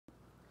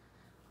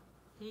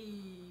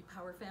Hey,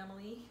 Power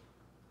Family.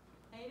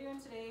 How you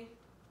doing today?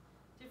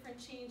 Different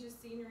change of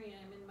scenery.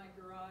 I'm in my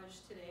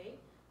garage today,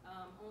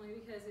 only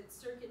because it's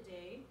circuit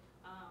day.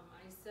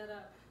 I set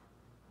up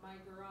my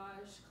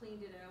garage,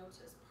 cleaned it out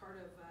as part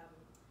of,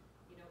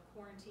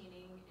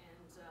 quarantining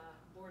and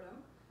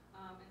boredom,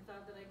 and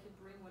thought that I could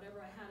bring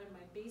whatever I had in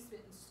my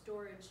basement in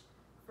storage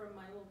from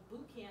my little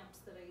boot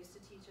camps that I used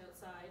to teach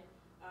outside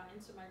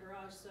into my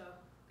garage. So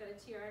I've got a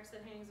TRX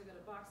that hangs, I've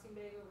got a boxing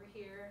bag over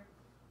here,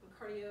 some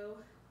cardio,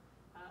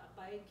 a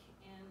bike,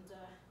 and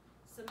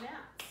some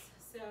mats.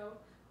 So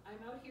I'm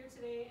out here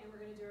today and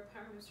we're going to do our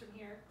power moves from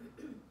here,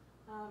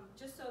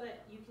 just so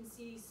that you can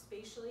see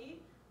spatially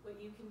what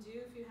you can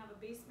do. If you have a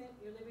basement,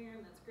 your living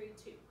room, that's great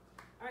too.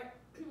 All right,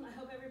 I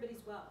hope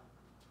everybody's well.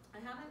 I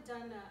haven't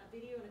done a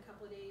video in a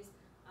couple of days.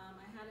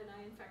 I had an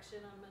eye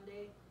infection on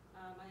Monday.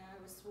 My eye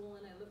was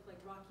swollen, I looked like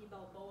Rocky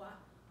Balboa,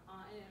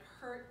 and it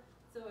hurt.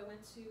 So I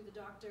went to the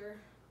doctor,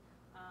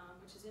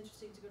 which is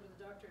interesting to go to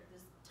the doctor at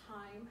this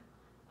time,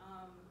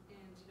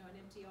 and an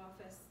empty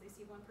office. They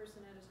see one person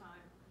at a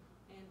time,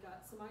 and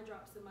got some eye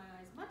drops in my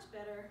eyes. Much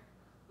better,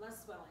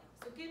 less swelling.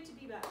 So good to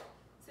be back.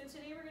 So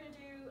today we're going to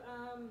do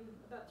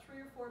about 3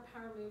 or 4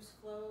 power moves,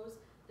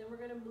 flows. Then we're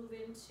going to move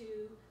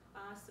into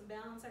some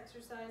balance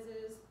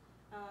exercises,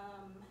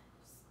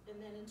 and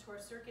then into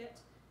our circuit.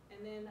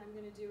 And then I'm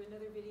going to do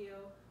another video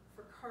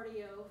for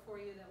cardio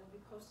for you that will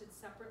be posted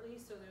separately.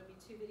 So there'll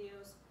be 2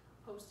 videos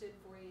posted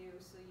for you,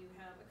 so you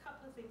have a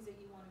couple of things that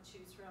you want to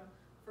choose from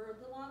for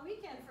the long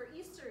weekend, for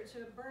Easter,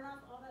 to burn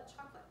off all that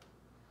chocolate.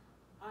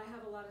 I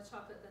have a lot of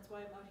chocolate, that's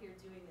why I'm out here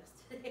doing this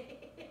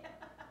today.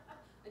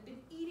 I've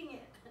been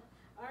eating it.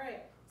 All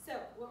right, so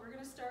what we're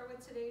going to start with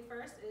today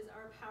first is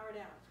our power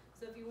down.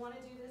 So if you want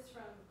to do this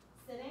from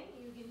sitting,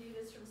 you can do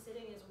this from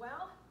sitting as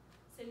well.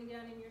 Sitting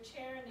down in your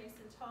chair, nice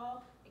and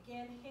tall.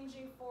 Again,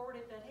 hinging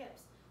forward at that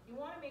hips. You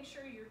want to make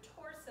sure your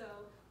torso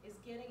is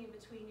getting in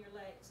between your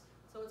legs.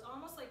 So it's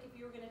almost like if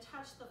you were going to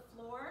touch the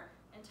floor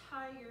and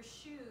tie your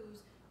shoes,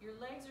 your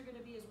legs are going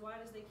to be as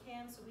wide as they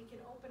can, so we can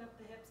open up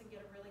the hips and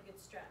get a really good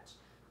stretch.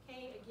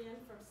 Okay, again,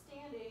 from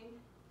standing,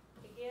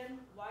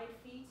 again, wide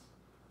feet.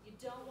 You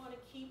don't want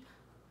to keep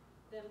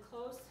them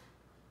close.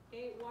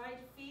 Okay, wide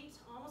feet,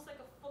 almost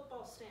like a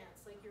football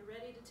stance, like you're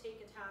ready to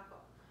take a tackle.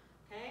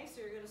 Okay,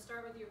 so you're going to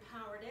start with your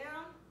power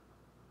down,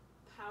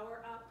 power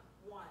up,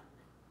 1,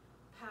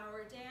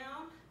 power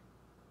down,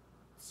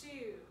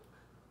 2,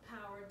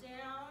 power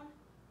down,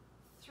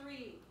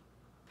 3,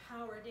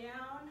 power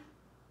down,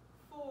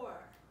 4,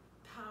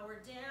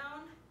 power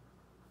down,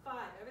 5,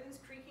 everything's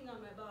creaking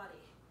on my body,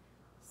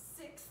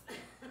 6,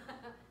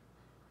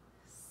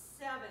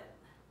 7,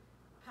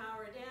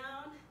 power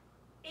down,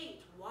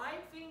 8,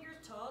 wide fingers,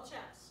 tall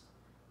chest,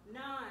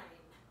 9,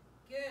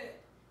 good,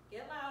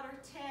 get louder,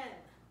 10,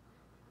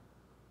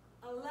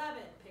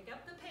 11, pick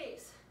up the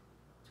pace,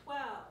 12,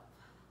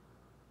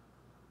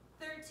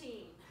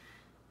 13,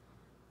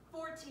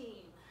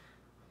 14,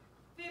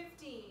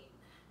 15,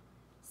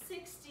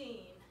 16,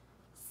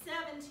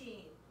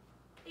 17,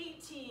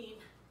 18,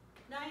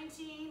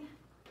 19,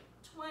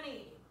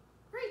 20.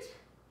 Great.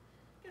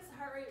 Gets the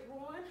heart rate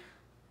rolling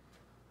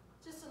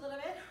just a little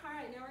bit. All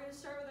right, now we're going to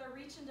start with our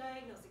reach and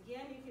diagonals.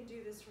 Again, you can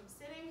do this from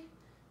sitting.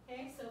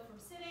 Okay, so from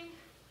sitting,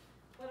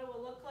 what it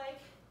will look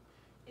like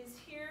is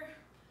here,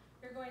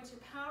 you're going to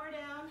power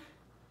down,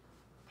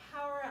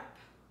 power up,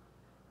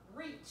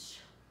 reach,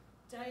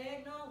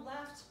 diagonal,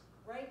 left,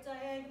 right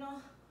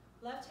diagonal,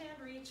 left hand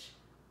reach,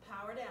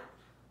 power down.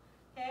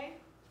 Okay,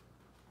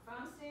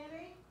 from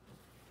standing,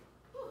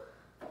 whew,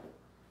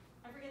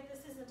 I forget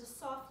this isn't a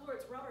soft floor,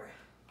 it's rubber.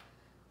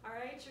 All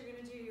right, you're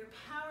going to do your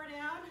power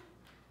down,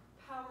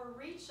 power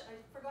reach. I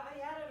forgot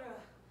I added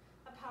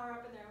a power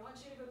up in there. I want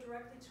you to go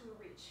directly to a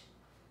reach.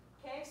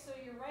 Okay, so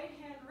your right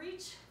hand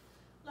reach,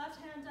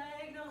 left hand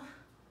diagonal,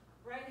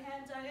 right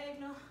hand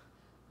diagonal,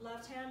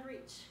 left hand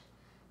reach.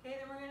 Okay,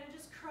 then we're going to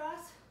just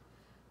cross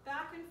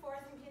back and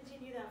forth and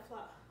continue that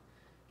flow.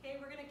 Okay,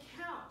 we're going to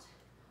count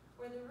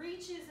where the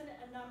reach is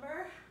a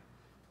number,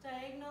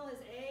 diagonal is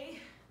A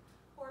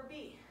or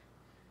B.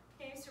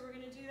 Okay, so we're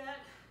going to do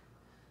that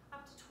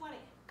up to 20.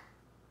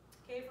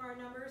 Okay, for our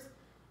numbers,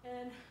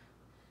 and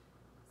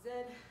Z,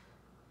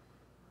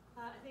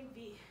 I think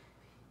V.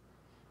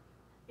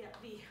 Yeah,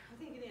 V. I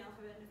think in the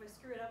alphabet, and if I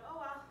screw it up, oh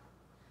well,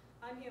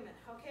 I'm human.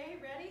 Okay,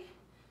 ready?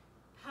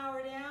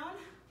 Power down.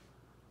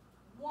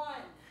 1,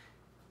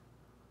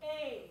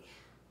 A,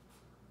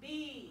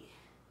 B,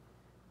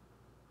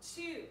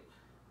 2,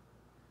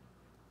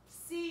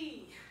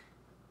 C,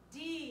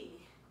 D,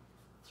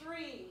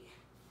 3,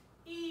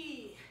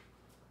 E,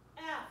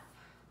 F,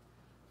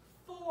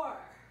 4.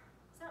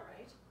 Is that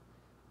right?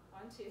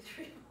 1, 2,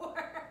 3,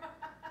 4.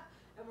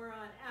 And we're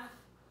on F.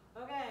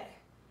 Okay.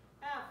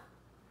 F,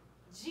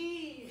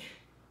 G,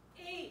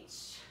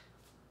 H,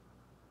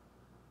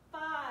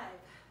 5,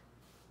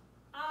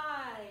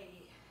 I,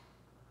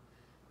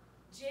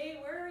 J,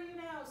 where are you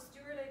now,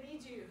 Stuart? I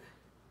need you.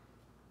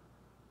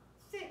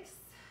 6,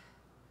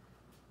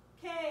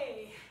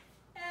 K,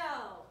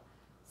 L,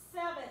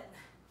 7,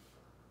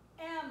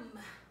 M,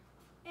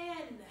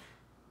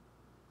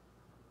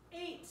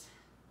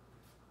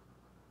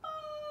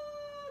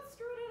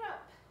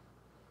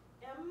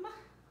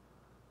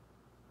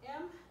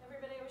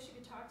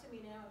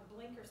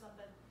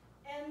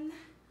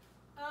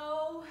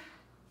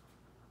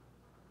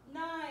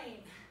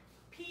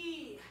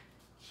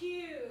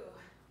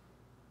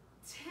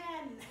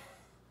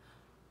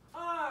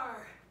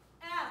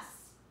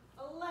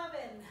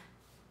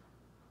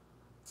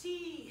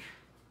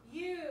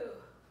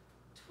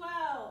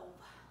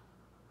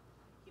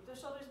 Go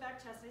shoulders back,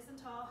 chest nice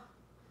and tall.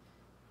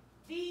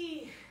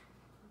 V,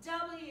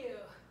 W,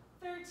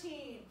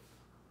 13.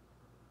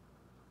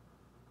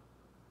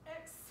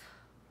 X,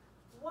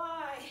 Y.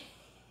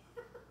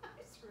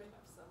 I screwed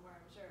up somewhere,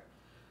 I'm sure.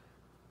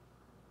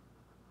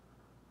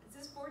 Is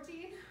this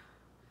 14?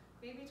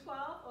 Maybe 12?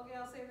 Okay,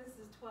 I'll say this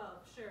is 12,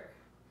 sure.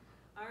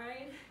 All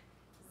right,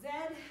 Z,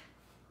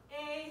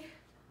 A,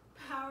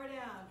 power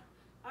down.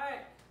 All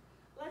right,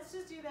 let's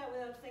just do that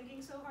without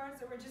thinking so hard,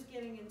 so we're just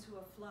getting into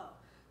a flow.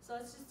 So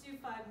let's just do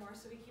 5 more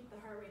so we keep the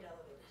heart rate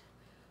elevated.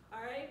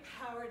 All right,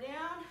 power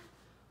down.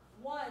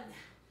 1,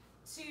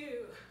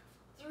 2,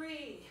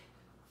 3,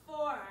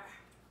 4,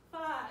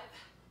 5,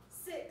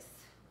 6,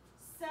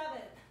 7,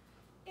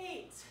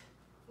 8,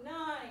 9,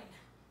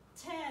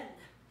 10,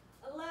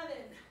 11,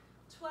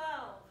 12,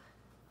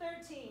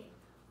 13,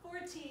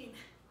 14,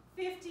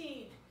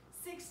 15,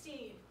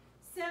 16,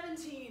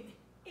 17,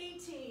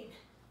 18,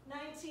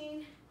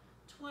 19,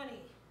 20.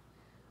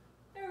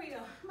 There we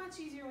go. Much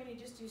easier when you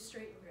just do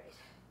straight and great.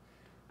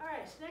 All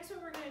right, next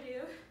what we're going to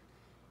do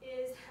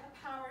is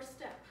a power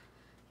step.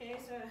 Okay,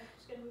 so I'm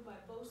just going to move my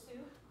Bosu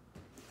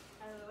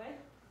out of the way.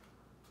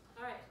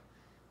 All right,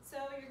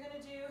 so you're going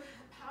to do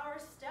a power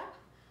step.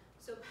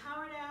 So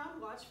power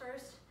down, watch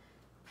first.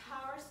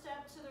 Power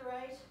step to the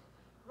right.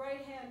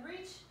 Right hand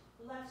reach,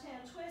 left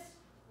hand twist,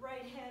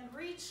 right hand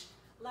reach,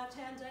 left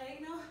hand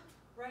diagonal,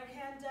 right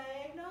hand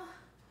diagonal,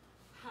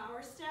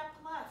 power step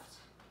left.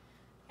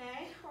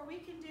 Okay, or we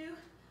can do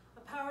a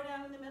power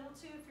down in the middle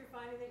too if you're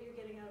finding that you're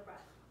getting out of breath.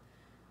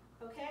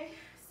 Okay,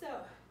 so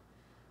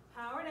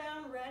power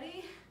down,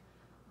 ready,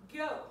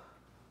 go.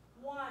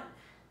 1,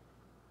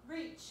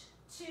 reach,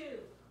 2,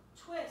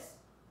 twist,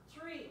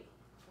 3,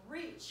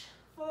 reach,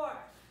 4,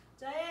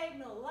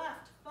 diagonal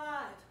left,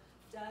 5,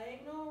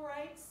 diagonal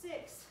right,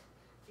 6.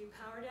 If you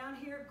power down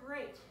here,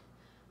 great.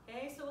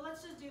 Okay, so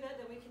let's just do that,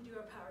 then we can do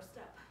our power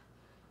step.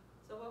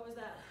 So what was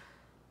that?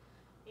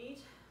 8,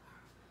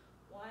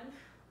 1,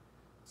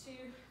 2,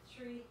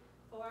 3,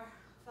 4,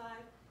 5,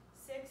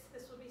 6.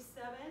 This will be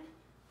 7.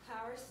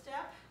 Power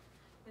step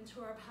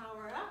into our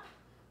power up.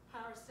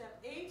 Power step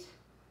 8,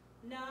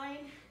 9,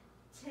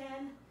 10,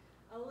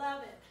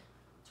 11,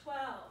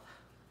 12,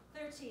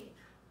 13,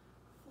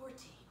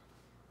 14,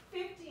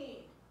 15,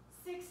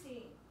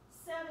 16,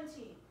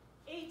 17,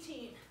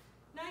 18,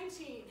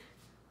 19,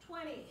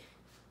 20,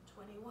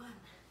 21,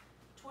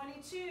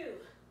 22,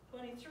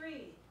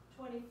 23,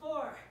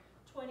 24,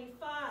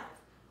 25,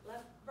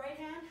 left, right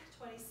hand,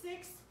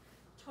 26,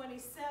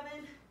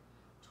 27,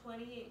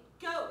 28,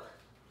 go,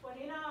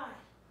 29,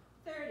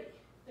 30,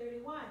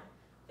 31,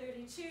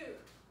 32,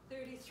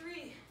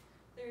 33,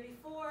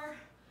 34,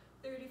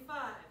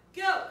 35,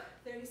 go,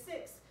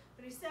 36,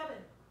 37,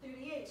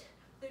 38,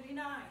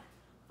 39,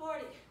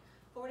 40,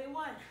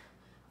 41,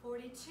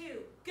 42,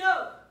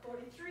 go,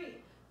 43,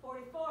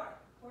 44,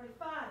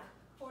 45,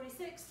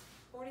 46,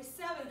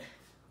 47,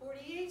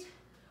 48,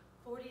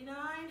 49,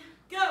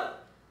 go,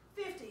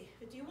 50,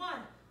 51,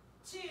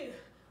 2,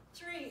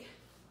 3,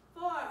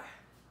 4,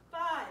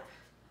 5,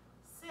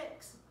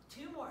 6,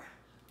 2 more,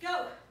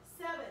 go,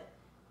 7,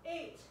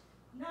 8,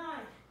 9,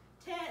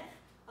 10,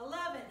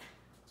 11,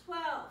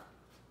 12,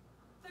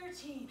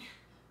 13,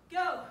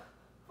 go,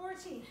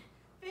 14,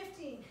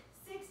 15,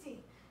 16,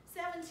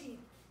 17,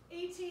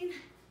 18,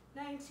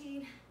 19,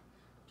 20.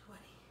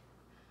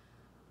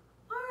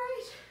 All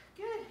right,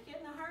 good.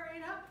 Getting the heart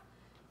rate up,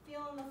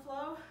 feeling the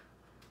flow.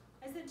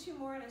 I said 2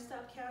 more and I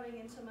stopped counting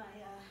into my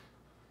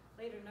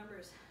later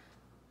numbers.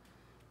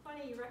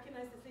 Funny, you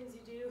recognize the things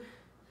you do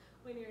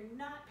when you're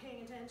not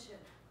paying attention.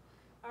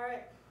 All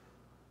right,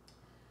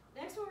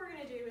 next what we're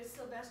gonna do is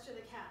Sylvester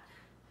the cat.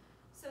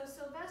 So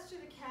Sylvester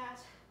the cat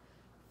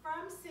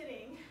from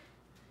sitting,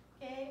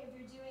 okay, if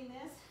you're doing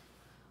this,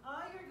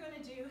 all you're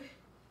gonna do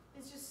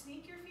is just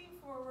sneak your feet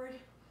forward,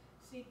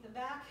 sneak the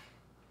back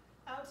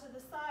out to the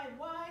side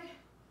wide,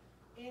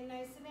 in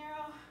nice and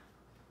narrow,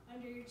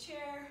 under your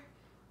chair,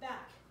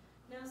 back.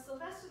 Now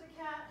Sylvester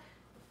the cat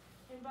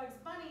and Bugs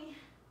Bunny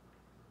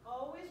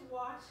always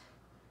walked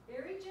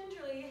very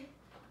gingerly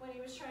when he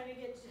was trying to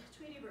get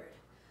Tweety Bird.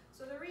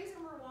 So the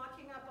reason we're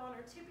walking up on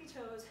our tippy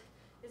toes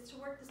is to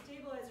work the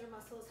stabilizer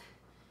muscles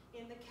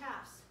in the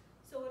calves.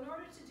 So in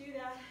order to do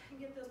that and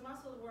get those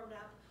muscles warmed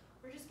up,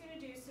 we're just gonna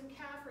do some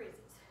calf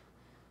raises.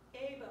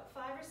 Okay, about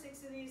 5 or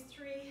 6 of these,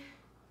 3,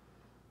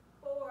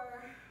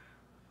 4,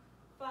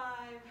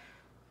 5,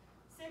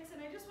 6,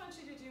 and I just want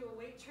you to do a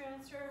weight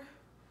transfer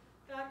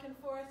back and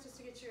forth just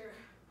to get your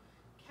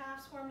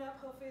calves warmed up.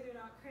 Hopefully they're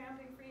not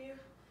cramping for you.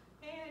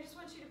 Okay, and I just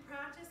want you to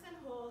practice and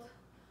hold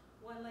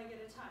one leg at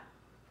a time.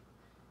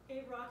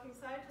 Okay, rocking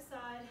side to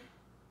side.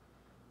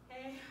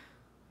 Okay,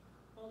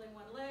 holding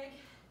one leg,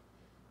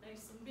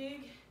 nice and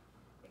big,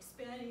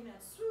 expanding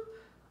that swoop.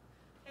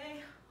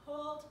 Okay,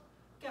 hold,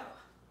 go.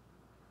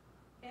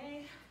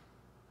 Okay,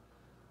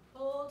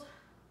 hold,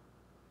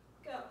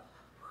 go.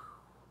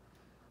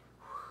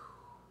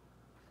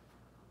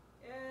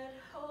 Good,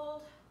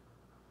 hold.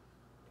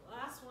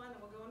 Last one, and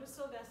we'll go into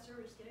Sylvester.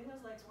 We're just getting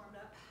those legs warmed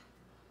up.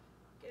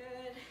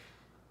 Good.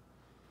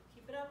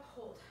 Keep it up,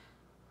 hold.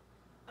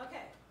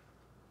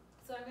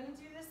 gonna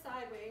do this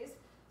sideways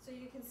so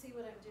you can see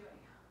what I'm doing.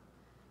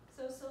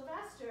 So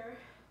Sylvester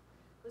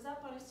was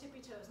up on his tippy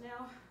toes.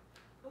 Now,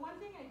 the one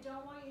thing I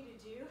don't want you to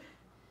do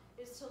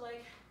is to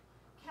like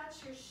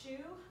catch your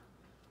shoe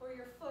or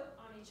your foot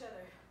on each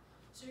other.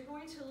 So you're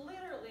going to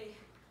literally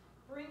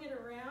bring it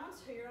around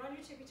so you're on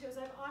your tippy toes.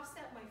 I've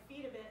offset my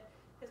feet a bit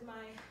because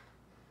my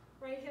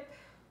right hip,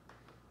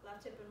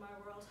 left hip in my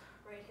world,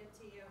 right hip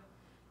to you,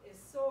 is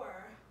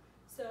sore.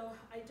 So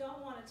I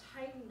don't want to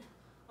tighten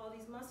all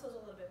these muscles a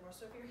little bit more.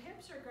 So if your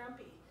hips are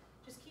grumpy,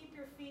 just keep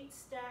your feet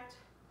stacked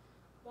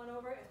one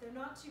over. If they're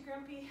not too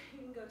grumpy, you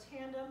can go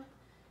tandem,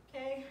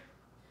 okay?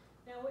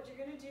 Now what you're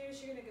gonna do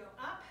is you're gonna go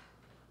up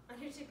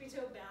on your tippy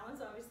toe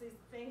balance, obviously is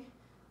the thing.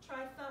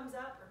 Try thumbs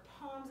up or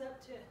palms up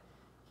to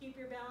keep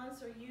your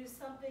balance, or use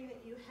something that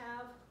you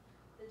have,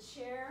 the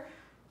chair,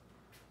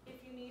 if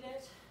you need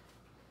it,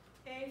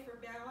 okay, for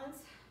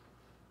balance,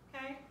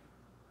 okay?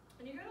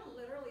 And you're gonna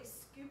literally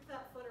scoop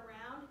that foot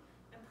around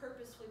and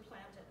purposefully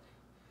plant it.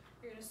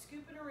 You're gonna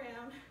scoop it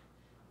around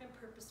and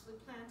purposefully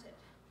plant it.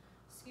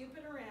 Scoop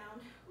it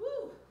around,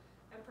 woo,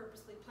 and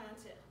purposely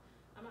plant it.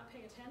 I'm not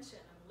paying attention,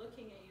 I'm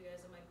looking at you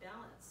guys and my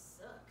balance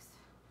sucks.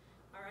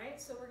 All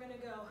right, so we're gonna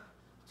go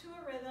to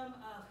a rhythm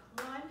of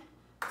 1,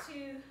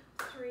 2,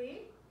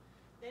 3.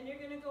 Then you're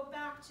gonna go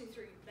back to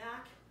 3,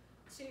 back,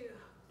 2,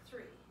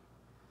 3.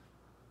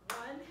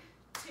 1,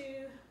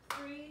 2,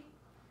 3,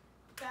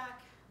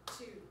 back,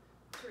 2,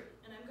 3.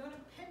 And I'm gonna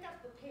pick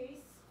up the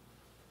pace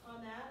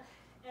on that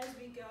as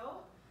we go,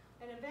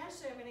 and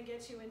eventually I'm gonna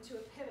get you into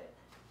a pivot.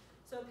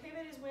 So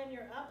pivot is when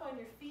you're up on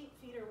your feet,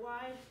 feet are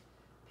wide,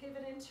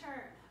 pivot and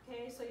turn,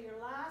 okay? So your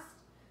last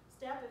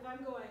step, if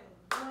I'm going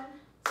 1,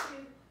 2,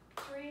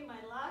 3, my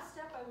last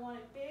step, I want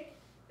it big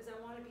because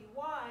I want to be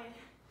wide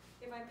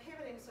if I'm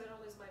pivoting so I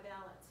don't lose my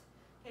balance.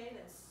 Okay,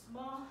 then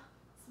small,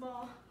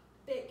 small,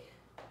 big.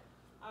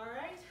 All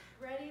right,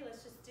 ready?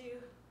 Let's just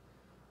do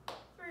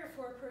 3 or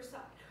 4 per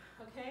side,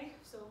 okay?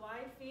 So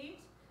wide feet,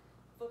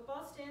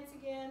 football stance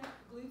again,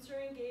 glutes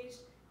are engaged,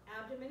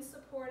 abdomen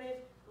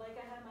supported, like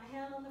I have my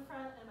hand on the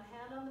front and my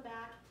hand on the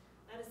back.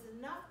 That is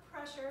enough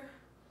pressure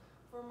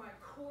for my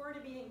core to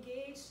be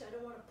engaged. I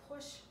don't want to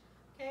push,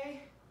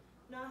 okay?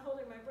 Not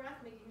holding my breath,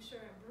 making sure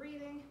I'm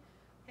breathing,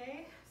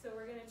 okay? So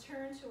we're gonna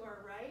turn to our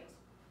right,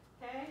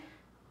 okay?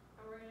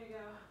 And we're gonna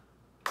go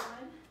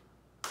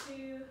 1,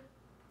 2,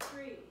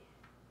 3,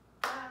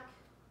 back,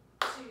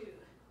 2,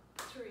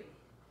 3,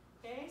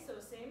 okay? So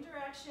same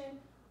direction,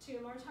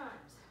 2 more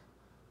times.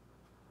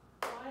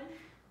 1,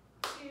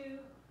 2,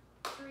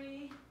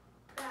 3,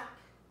 back,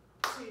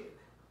 2,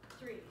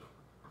 3.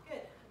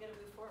 Good, I gotta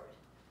move forward.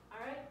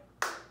 All right,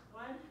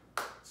 1,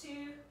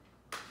 2,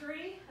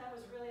 3. That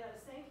was really out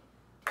of sync.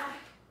 Back,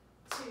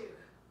 2,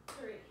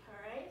 3.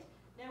 All right,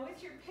 now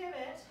with your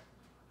pivot,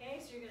 okay,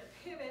 so you're gonna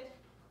pivot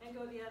and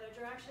go the other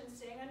direction,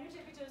 staying on your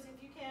tippy toes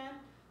if you can.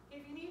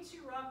 If you need to,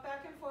 rock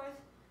back and forth.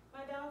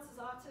 My balance is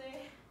off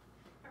today.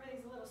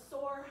 Everything's a little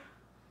sore.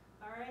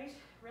 All right,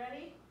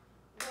 ready?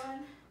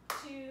 1,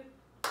 2,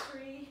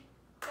 3,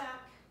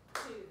 back,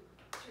 2,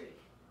 3.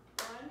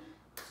 1,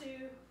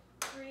 2,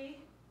 3,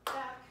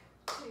 back,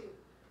 2,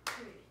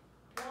 3.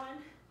 1,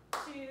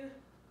 2,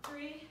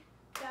 3,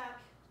 back,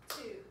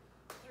 2,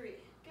 3.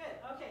 Good,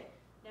 okay.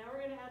 Now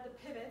we're gonna add the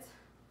pivots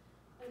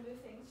and move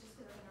things just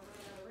because I'm gonna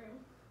run out of room.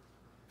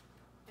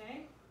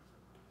 Okay?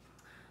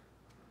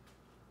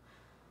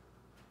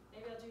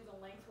 Maybe I'll do the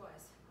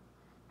lengthwise.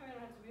 I don't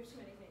have to move too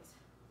many things.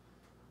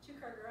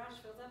 2-car garage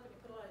fills up and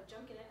you put a lot of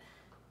junk in it.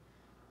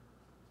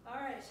 All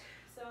right,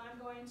 so I'm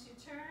going to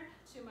turn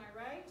to my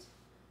right,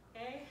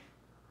 okay?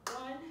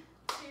 1,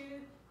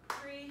 2,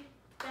 3,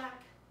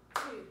 back,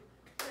 2,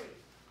 3.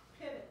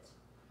 Pivot.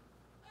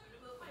 I'm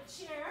gonna move my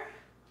chair.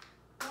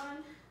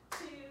 1,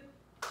 2,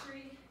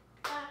 3,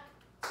 back,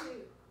 2,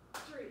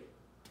 3.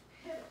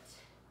 Pivot.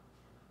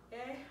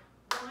 Okay?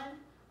 1,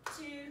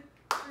 2,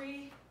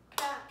 3,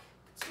 back,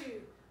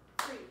 2,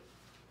 3.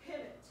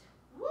 Pivot.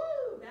 Woo!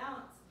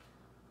 Balance.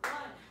 1,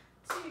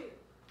 2,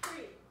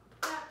 3,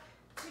 back,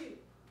 2,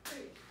 3.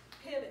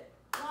 Pivot.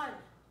 1,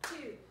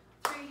 2,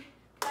 3,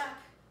 back,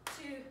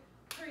 2,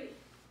 3.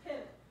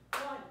 Pivot.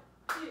 1,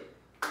 2,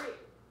 3,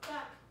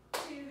 back,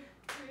 2,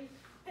 3.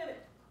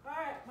 Pivot. All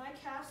right, my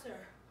calves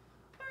are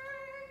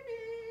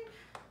burning.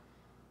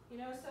 You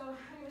know, so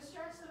I'm going to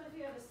stretch them. If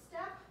you have a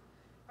step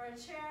or a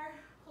chair,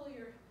 pull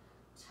your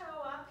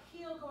toe up,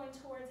 heel going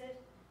towards it,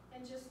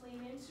 and just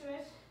lean into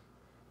it.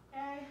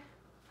 Okay?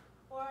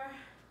 Or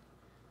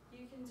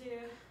you can do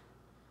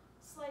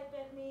slight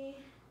bent knee,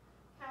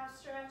 calf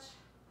stretch.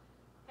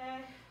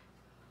 Okay?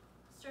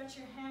 Stretch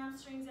your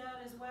hamstrings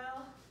out as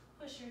well.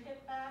 Push your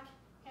hip back.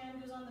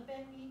 Hand goes on the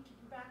bent knee. Keep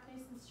your back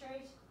nice and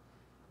straight.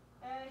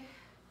 Okay?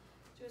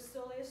 Do a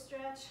soleus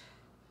stretch.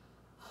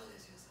 Oh,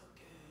 this feels so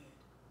good.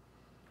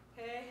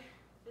 Okay?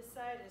 This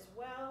side as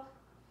well.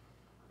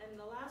 And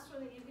the last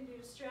one that you can do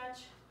to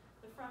stretch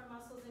the front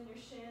muscles in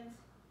your shins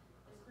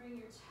is bring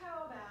your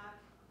toe back,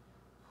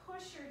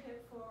 push your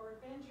hip forward,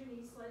 bend your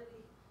knee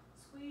slightly,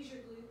 squeeze your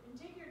glute, and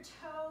dig your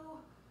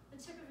toe, the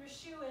tip of your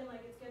shoe in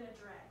like it's gonna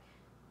drag.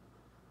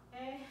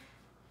 Okay?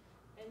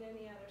 And then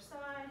the other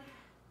side,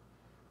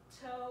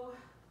 toe,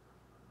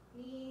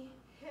 knee,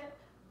 hip,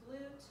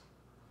 glute.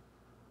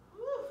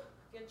 Woo,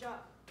 good job.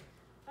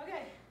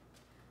 Okay,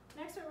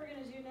 next what we're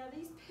gonna do now,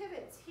 these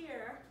pivots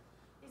here,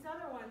 these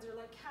other ones are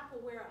like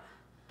capoeira.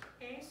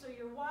 Okay, so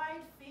your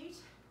wide feet,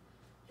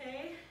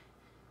 okay?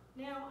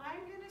 Now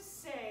I'm gonna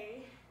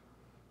say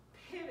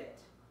pivot,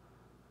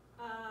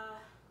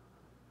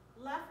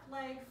 left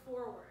leg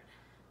forward,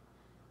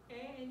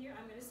 okay? And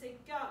I'm gonna say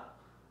go,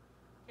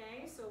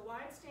 okay? So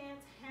wide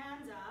stance,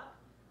 hands up,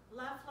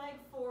 left leg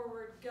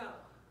forward, go.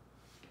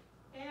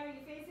 Okay, are you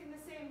facing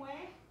the same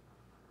way?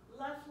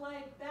 Left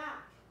leg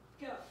back,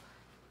 go.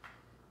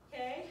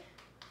 Okay,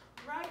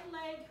 right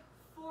leg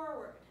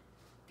forward,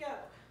 go.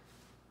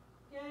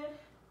 Good.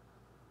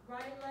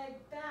 Right leg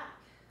back,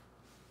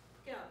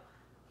 go.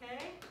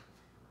 Okay,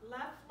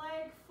 left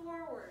leg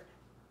forward,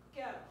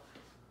 go.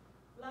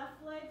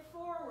 Left leg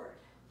forward,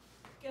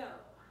 go.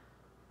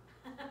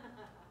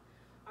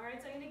 All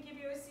right, so I'm going to give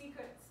you a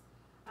sequence.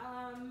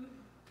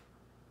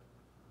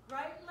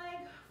 Right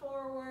leg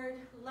forward,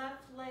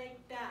 left leg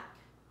back,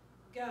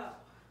 go.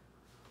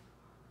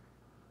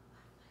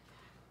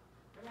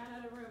 I ran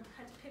out of room.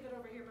 I had to pivot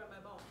over here by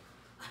my ball.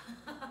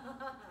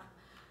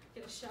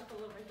 Get a shuffle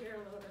over here a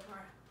little bit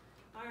more.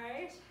 All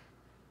right,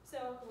 so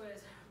it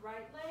was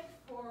right leg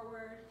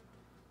forward,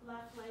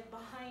 left leg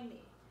behind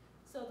me.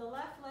 So the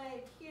left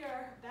leg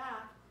here,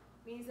 back,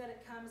 means that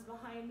it comes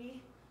behind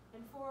me,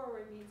 and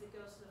forward means it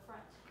goes to the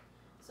front.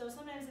 So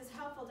sometimes it's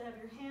helpful to have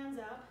your hands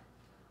up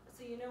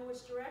so you know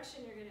which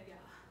direction you're gonna go.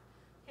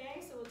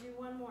 Okay, so we'll do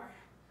one more.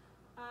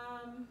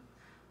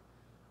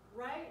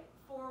 Right,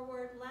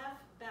 forward,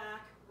 left,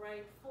 back,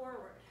 right,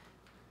 forward.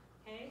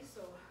 Okay,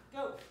 so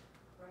go.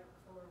 Right,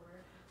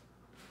 forward,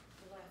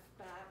 left,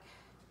 back.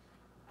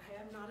 I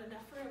have not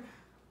enough room.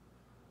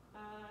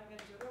 I'm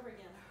gonna do it over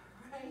again.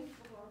 Right,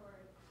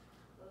 forward,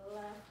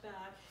 left,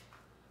 back,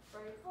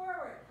 right,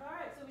 forward. All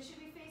right, so we should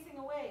be facing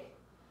away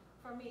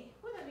from me.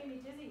 Ooh, that made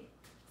me dizzy.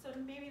 So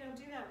maybe don't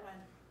do that one.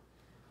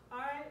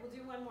 All right, we'll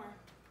do one more.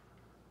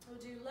 We'll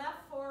do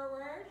left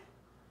forward,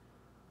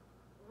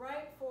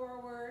 right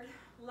forward,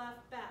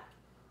 left back.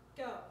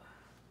 Go.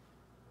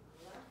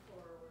 Left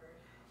forward,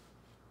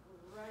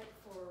 right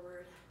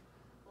forward,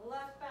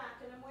 left back.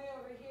 And I'm way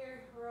over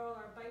here where all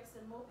our bikes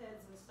and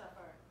mopeds and stuff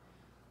are.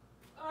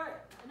 All right,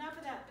 enough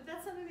of that. But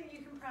that's something that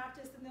you can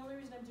practice, and the only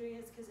reason I'm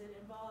doing it is because it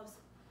involves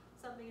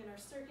something in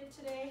our circuit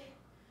today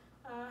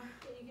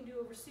that you can do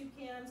over soup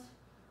cans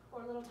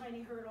or little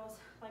tiny hurdles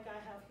like I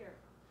have here.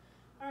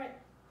 All right,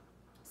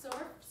 so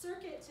our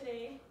circuit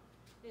today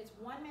is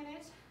 1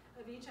 minute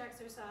of each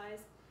exercise.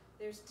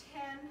 There's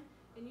 10,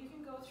 and you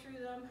can go through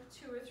them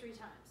 2 or 3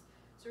 times.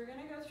 So we're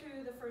gonna go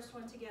through the first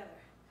one together.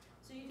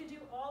 So you can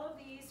do all of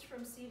these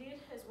from seated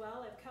as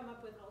well. I've come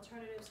up with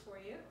alternatives for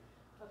you,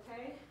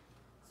 okay?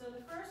 So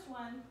the first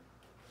one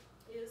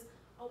is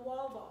a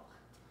wall ball.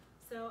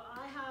 So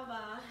I have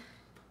a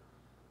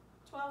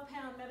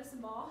 12-pound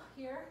medicine ball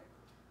here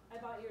I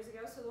bought years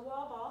ago. So the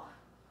wall ball,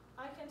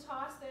 I can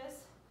toss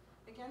this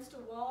against a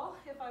wall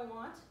if I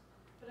want,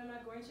 but I'm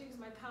not going to because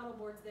my paddle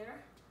board's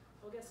there.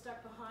 It'll get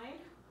stuck behind.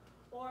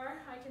 Or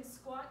I can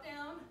squat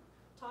down,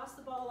 toss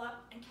the ball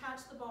up, and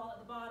catch the ball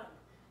at the bottom.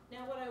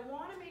 Now what I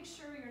want to make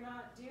sure you're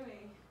not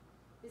doing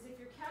is if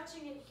you're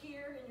catching it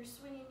here and you're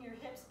swinging your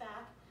hips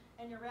back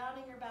and you're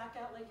rounding your back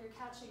out like you're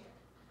catching it.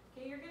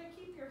 Okay, you're going to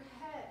keep your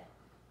head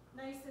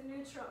nice and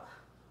neutral.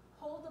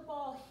 Hold the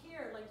ball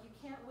here like you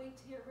can't wait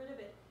to get rid of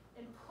it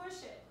and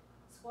push it.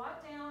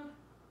 Squat down,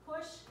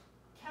 push,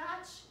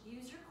 catch,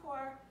 use your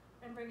core,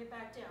 and bring it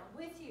back down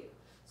with you.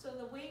 So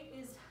the weight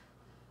is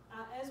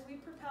as we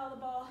propel the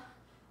ball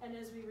and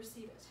as we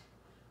receive it.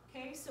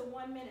 Okay, so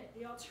 1 minute.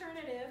 The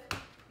alternative,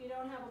 if you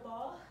don't have a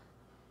ball,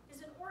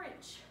 is an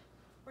orange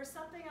or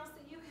something else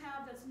that you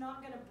have that's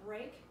not going to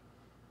break,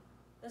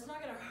 that's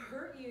not going to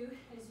hurt you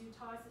as you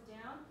toss it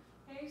down.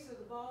 Okay, so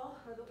the ball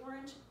or the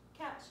orange,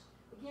 catch.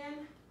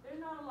 Again, there's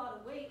not a lot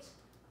of weight,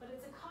 but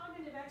it's a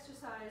cognitive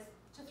exercise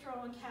to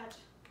throw and catch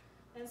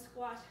and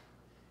squat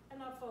and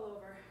not fall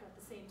over at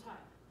the same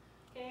time.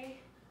 Okay,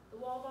 the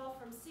wall ball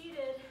from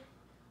seated.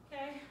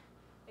 Okay,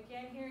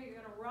 again here you're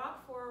going to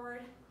rock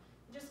forward,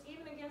 just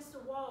even against a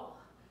wall.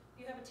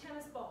 If you have a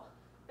tennis ball,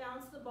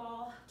 bounce the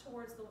ball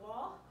towards the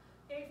wall.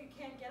 Okay, if you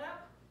can't get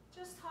up,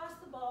 just toss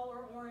the ball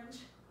or orange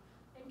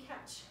and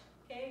catch.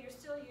 Okay, you're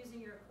still using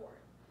your core.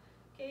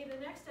 Okay,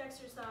 the next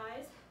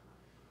exercise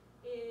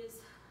is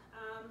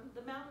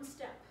the mountain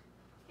step.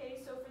 Okay,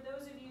 so for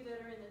those of you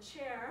that are in the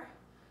chair,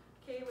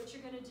 okay, what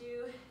you're going to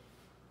do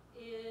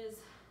is,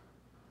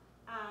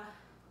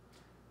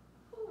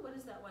 what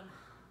is that one?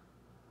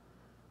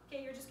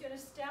 Okay, you're just going to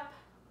step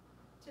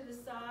to the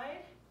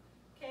side,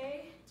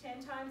 okay,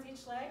 10 times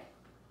each leg.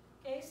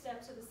 Okay,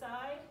 step to the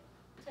side,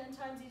 10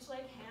 times each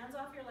leg, hands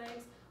off your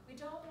legs. We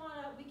don't want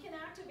to, we can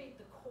activate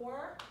the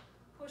core,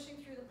 pushing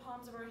through the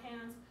palms of our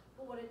hands,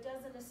 but what it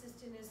doesn't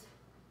assist in is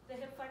the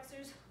hip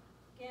flexors.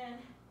 Again,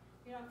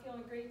 if you're not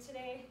feeling great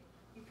today,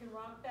 you can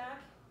rock back,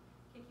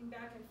 kicking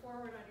back and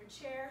forward on your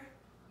chair,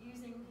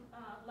 using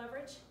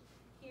leverage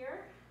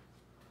here.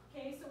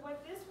 Okay, so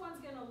what this one's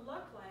gonna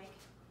look like,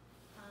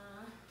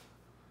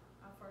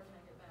 how far can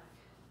I get back?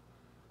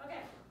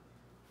 Okay,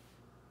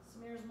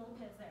 Samir's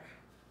mopeds there.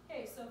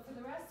 Okay, so for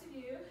the rest of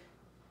you,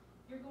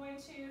 you're going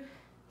to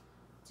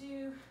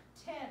do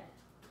 10,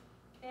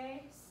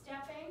 okay?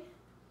 Stepping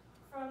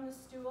from the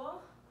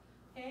stool,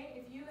 okay?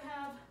 If you're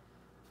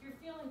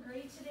feeling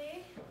great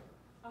today,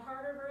 a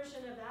harder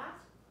version of that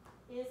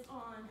is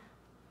on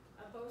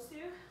a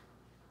Bosu.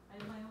 I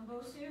have my own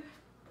Bosu,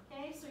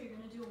 okay? So you're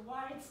gonna do a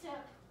wide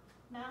step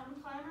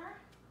mountain climber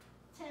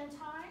 10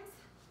 times,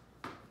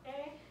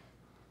 okay?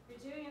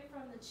 You're doing it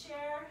from the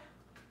chair,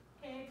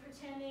 okay?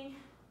 Pretending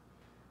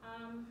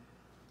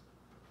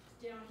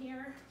it's down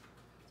here,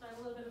 so I have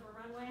a little bit of a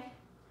runway.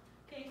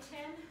 Okay,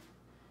 10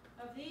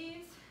 of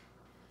these,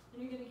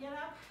 and you're gonna get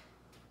up,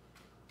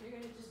 you're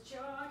gonna just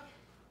jog,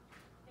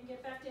 and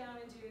get back down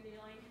and do a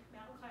kneeling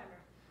mountain climber.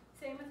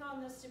 Same with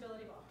on the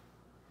stability ball.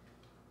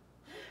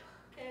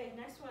 Okay,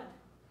 next one.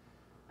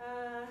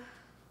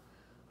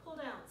 Pull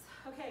downs.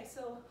 Okay,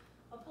 so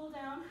a pull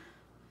down.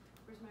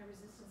 Where's my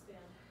resistance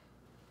band?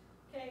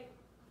 Okay,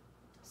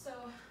 so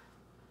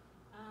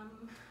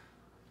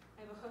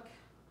I have a hook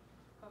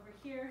over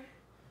here.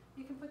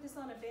 You can put this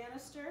on a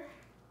banister.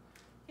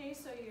 Okay,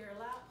 so your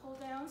lat pull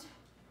downs,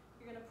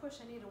 you're gonna push,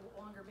 I need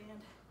a longer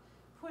band.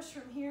 Push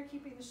from here,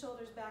 keeping the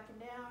shoulders back and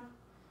down.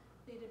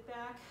 Lead it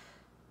back,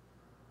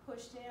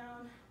 push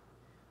down,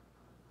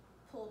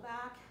 pull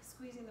back,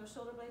 squeezing those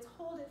shoulder blades.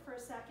 Hold it for a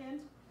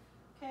second,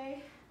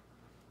 okay?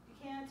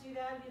 You can't do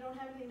that if you don't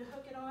have anything to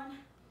hook it on.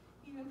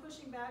 Even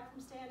pushing back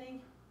from standing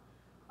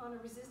on a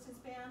resistance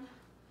band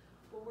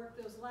will work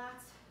those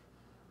lats.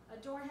 A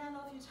door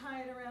handle if you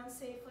tie it around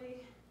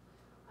safely.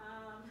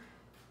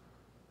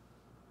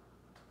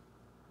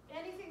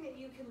 Anything that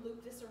you can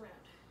loop this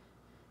around,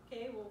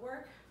 okay, will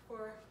work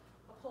for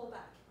a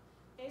pullback.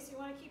 Okay, so you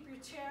want to keep your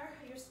chair,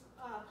 your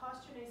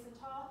posture nice and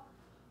tall,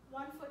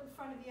 one foot in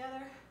front of the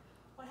other.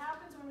 What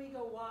happens when we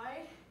go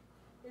wide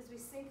is we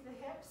sink the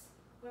hips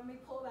when we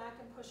pull back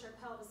and push our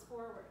pelvis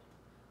forward.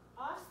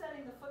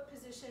 Offsetting the foot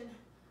position,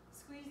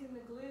 squeezing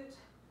the glute,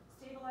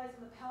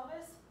 stabilizing the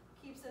pelvis,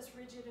 keeps us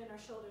rigid in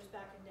our shoulders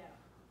back and down.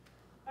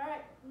 All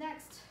right,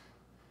 next.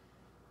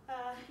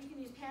 You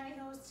can use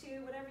pantyhose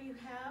too, whatever you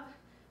have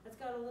that's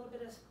got a little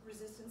bit of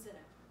resistance in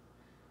it.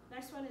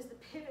 Next one is the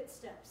pivot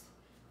steps.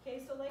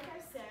 Okay, so like I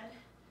said,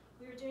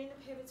 we were doing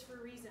the pivots for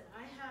a reason.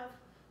 I have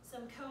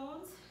some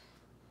cones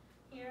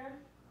here,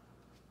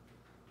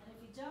 and if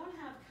you don't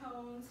have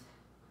cones,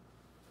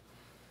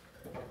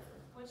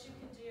 what you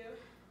can do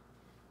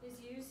is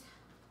use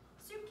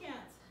soup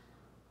cans.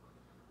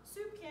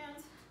 Soup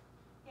cans,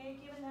 okay,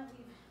 given that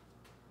we've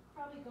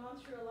probably gone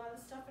through a lot of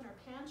stuff in our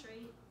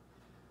pantry,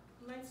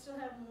 you might still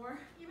have more,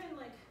 even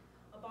like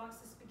a box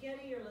of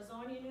spaghetti or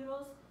lasagna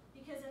noodles,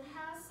 because it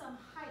has some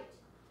height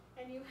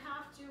and you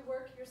have to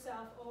work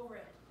yourself over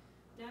it.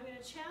 Now I'm going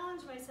to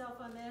challenge myself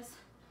on this.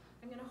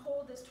 I'm going to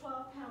hold this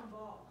 12-pound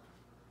ball,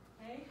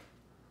 okay?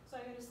 So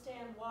I'm going to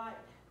stand wide.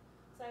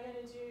 So I'm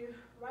going to do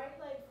right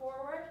leg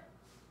forward,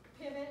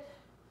 pivot,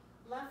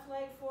 left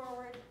leg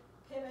forward,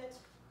 pivot,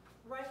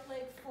 right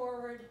leg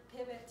forward,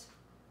 pivot,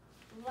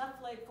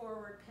 left leg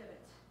forward,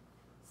 pivot.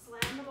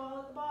 Slam the ball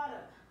at the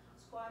bottom.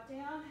 Squat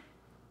down,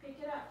 pick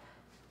it up.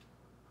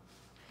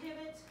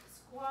 Pivot,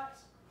 squat,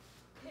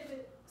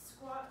 pivot,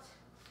 squat,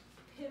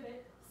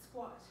 pivot,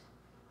 squat.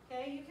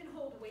 Okay, you can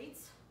hold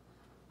weights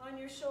on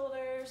your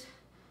shoulders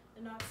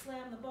and not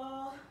slam the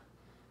ball.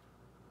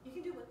 You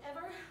can do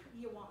whatever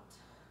you want.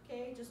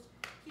 Okay, just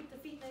keep the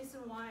feet nice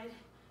and wide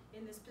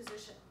in this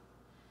position.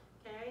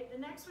 Okay, the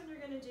next one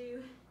you're going to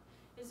do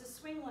is a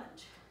swing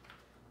lunge.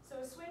 So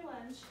a swing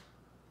lunge,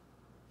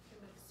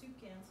 with the soup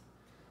cans.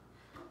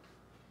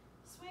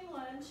 Swing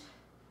lunge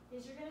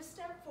is you're going to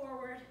step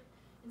forward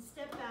and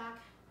step back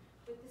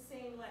with the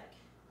same leg.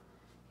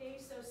 Okay,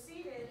 so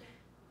seated,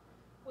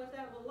 what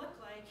that will look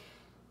like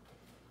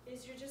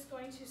is you're just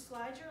going to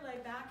slide your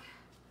leg back,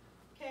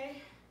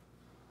 okay,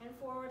 and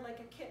forward like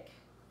a kick,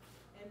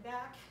 and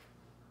back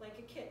like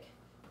a kick.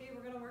 Okay,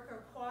 we're going to work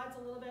our quads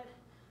a little bit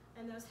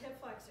and those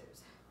hip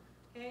flexors.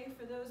 Okay,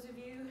 for those of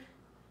you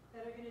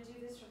that are going to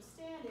do this from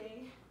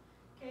standing,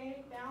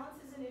 okay,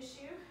 balance is an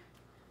issue.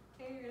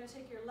 Okay, you're going to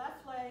take your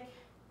left leg,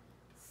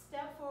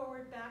 step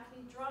forward, back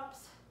knee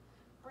drops,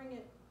 bring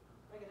it,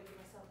 I gotta give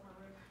myself more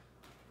room.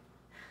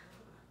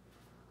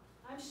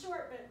 I'm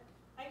short, but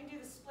I can do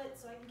the split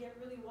so I can get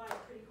really wide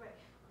pretty quick.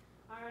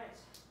 All right,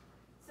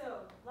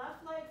 so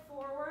left leg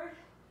forward,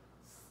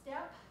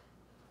 step,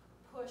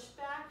 push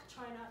back,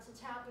 try not to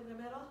tap in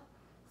the middle,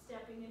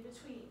 stepping in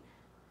between,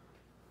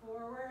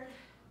 forward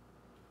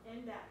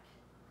and back.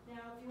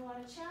 Now, if you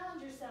want to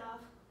challenge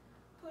yourself,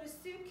 put a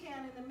soup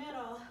can in the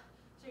middle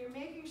so you're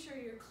making sure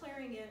you're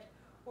clearing it,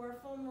 or a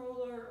foam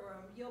roller or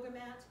a yoga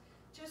mat,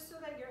 just so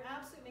that you're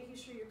absolutely making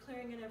sure you're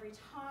clearing it every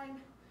time.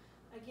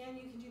 Again,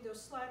 you can do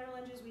those slider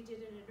lunges we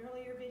did in an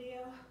earlier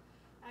video.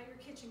 At your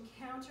kitchen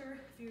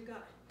counter, if you've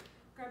got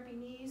grumpy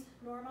knees,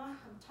 Norma,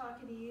 I'm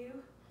talking to you,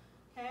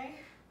 okay?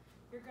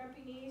 Your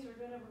grumpy knees are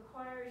going to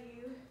require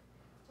you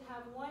to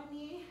have one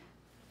knee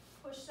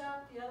pushed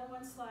up, the other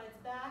one slides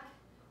back,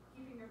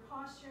 keeping your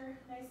posture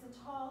nice and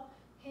tall,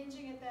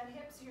 hinging at that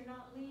hip so you're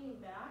not leaning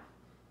back,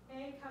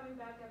 and coming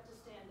back up to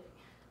standing.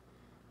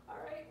 All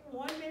right,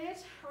 1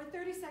 minute or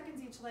 30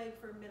 seconds each leg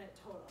for a minute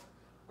total,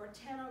 or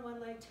 10 on one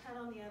leg, 10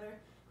 on the other,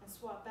 and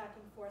swap back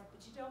and forth,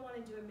 but you don't want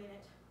to do a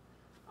minute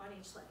on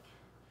each leg.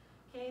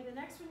 Okay, the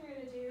next one you're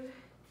going to do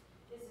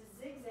is a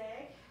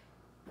zigzag.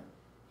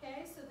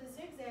 Okay, so the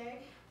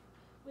zigzag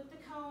with the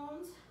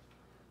cones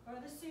or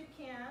the soup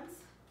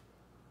cans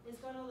is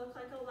going to look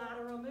like a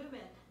lateral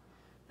movement.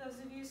 Those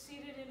of you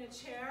seated in a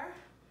chair,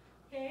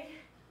 okay,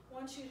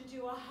 want you to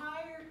do a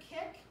higher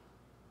kick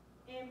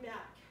and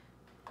back.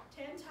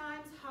 10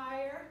 times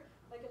higher,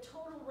 like a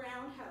total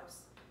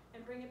roundhouse,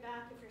 and bring it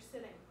back if you're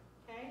sitting,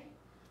 okay?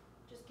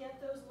 Just get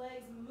those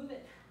legs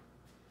moving,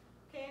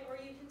 okay? Or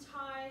you can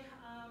tie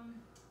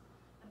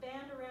a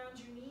band around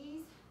your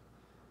knees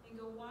and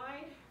go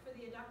wide for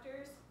the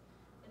adductors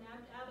and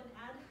ab and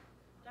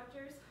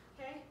adductors,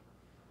 okay?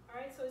 All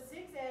right, so a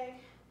zigzag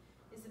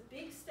is a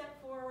big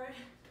step forward,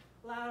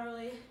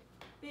 laterally,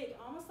 big,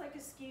 almost like a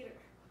skater,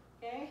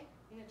 okay?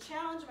 I'm gonna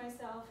challenge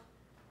myself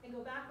and go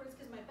backwards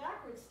because my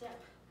backward step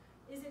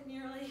isn't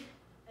nearly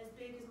as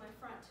big as my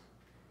front,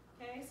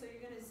 okay? So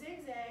you're gonna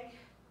zigzag,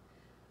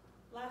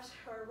 left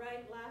or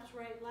right, left,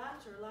 right,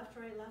 left, or left,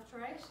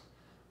 right,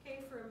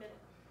 okay, for a minute.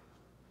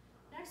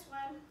 Next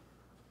one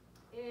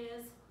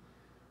is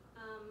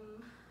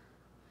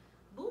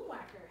boom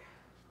whacker.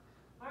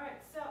 All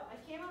right, so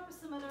I came up with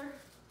some other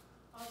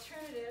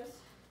alternatives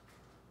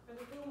for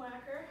the boom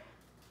whacker.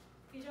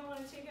 If you don't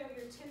want to take out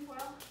your tin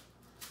foil,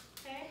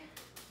 okay,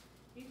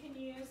 you can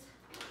use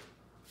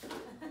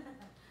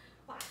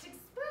plastic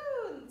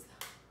spoons.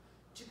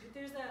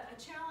 There's a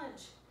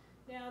challenge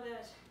now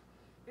that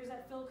there's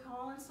that Phil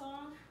Collins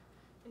song,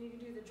 and you can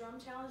do the drum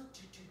challenge.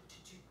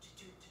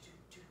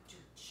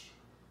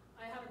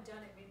 I haven't done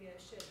it, maybe I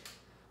should.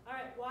 All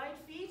right, wide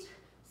feet,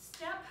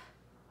 step,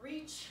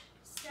 reach,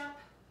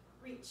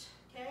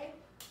 okay?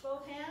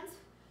 Both hands,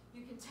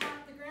 you can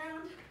tap the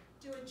ground,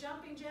 do a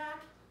jumping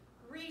jack,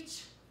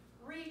 reach,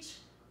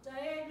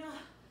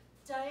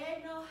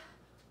 diagonal,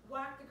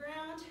 whack the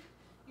ground.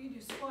 You can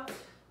do squat,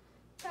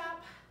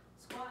 tap,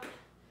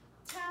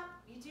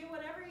 you do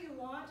whatever you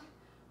want,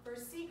 for a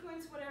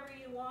sequence, whatever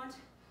you want.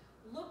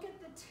 Look at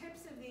the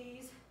tips of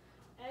these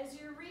as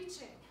you're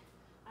reaching.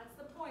 That's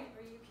the point,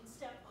 where you can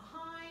step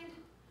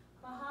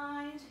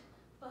behind,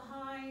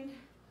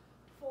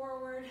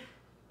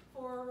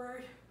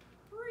 forward,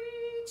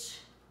 reach,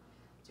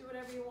 do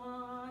whatever you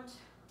want,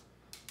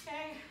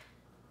 okay?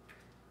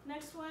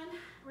 Next one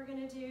we're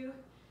gonna do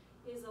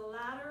is a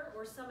ladder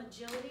or some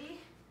agility.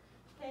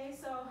 Okay,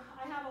 so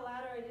I have a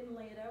ladder, I didn't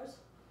lay it out.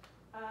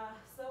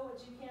 So what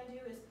you can do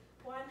is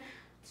 1,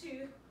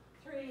 2,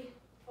 3,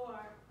 4,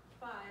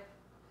 5,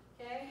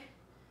 okay?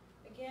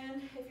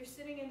 Again, if you're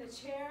sitting in the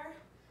chair,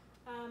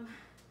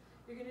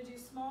 you're gonna do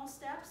small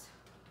steps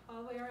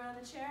all the way around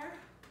the chair,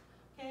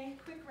 okay?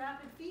 Quick,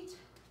 rapid feet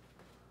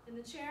in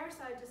the chair,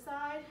 side to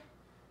side,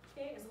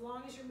 okay? As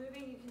long as you're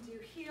moving, you can do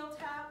heel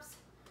taps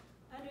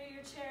under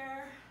your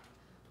chair,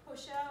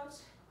 push out,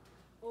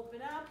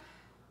 open up,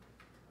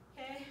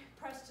 okay?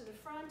 Press to the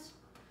front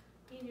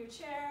in your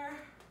chair,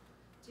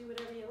 do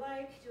whatever you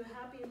like, do the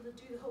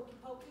hokey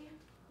pokey,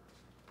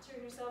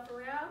 turn yourself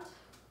around.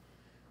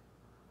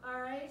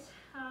 All right,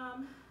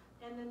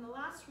 and then the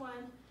last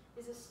one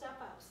is a step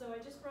up. So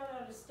I just brought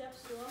out a step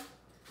stool.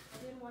 I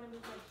didn't want to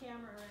move my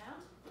camera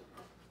around.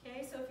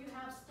 Okay, so if you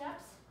have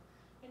steps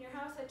in your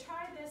house, I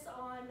tried this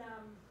on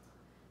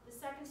the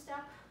second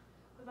step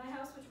of my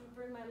house, which would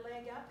bring my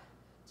leg up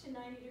to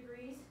 90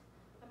 degrees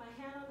and my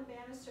hand on the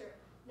banister.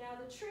 Now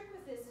the trick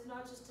with this is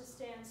not just to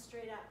stand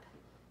straight up.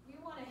 You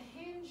want to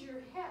hinge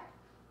your hip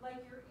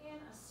like you're in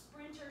a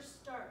sprinter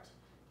start.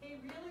 Okay,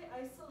 really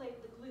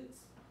isolate the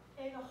glutes.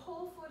 Okay, the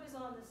whole foot is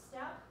on the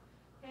step.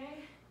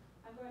 Okay,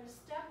 I'm going to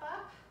step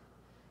up.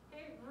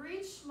 Okay,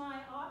 reach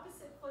my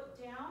opposite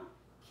foot down,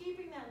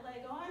 keeping that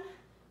leg on.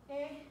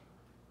 Okay,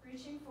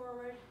 reaching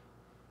forward,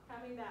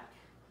 coming back.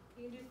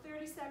 You can do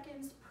 30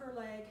 seconds per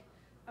leg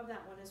of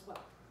that one as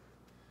well.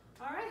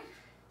 All right,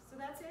 so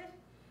that's it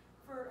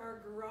for our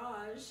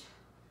grunge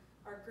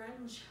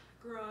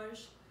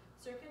garage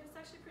circuit. It's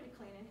actually pretty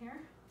clean in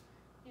here.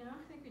 You know,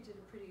 I think we did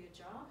a pretty good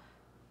job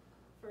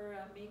for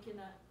making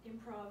an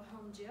improv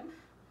home gym.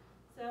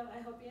 So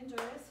I hope you enjoy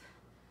this.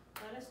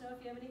 Let us know if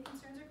you have any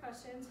concerns or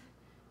questions,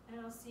 and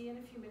I'll see you in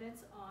a few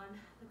minutes on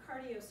the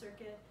cardio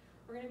circuit.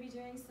 We're going to be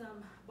doing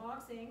some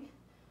boxing,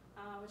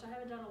 which I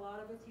haven't done a lot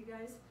of with you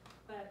guys,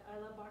 but I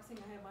love boxing.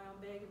 I have my own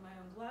bag and my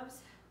own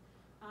gloves.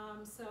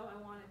 So I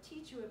want to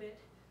teach you a bit,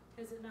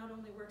 because it not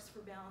only works for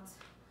balance,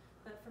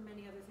 but for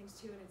many other things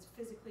too, and it's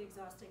physically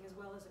exhausting as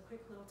well as a quick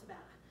little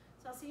Tabata.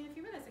 So I'll see you in a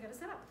few minutes. I got to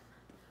set up.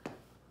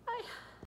 Bye.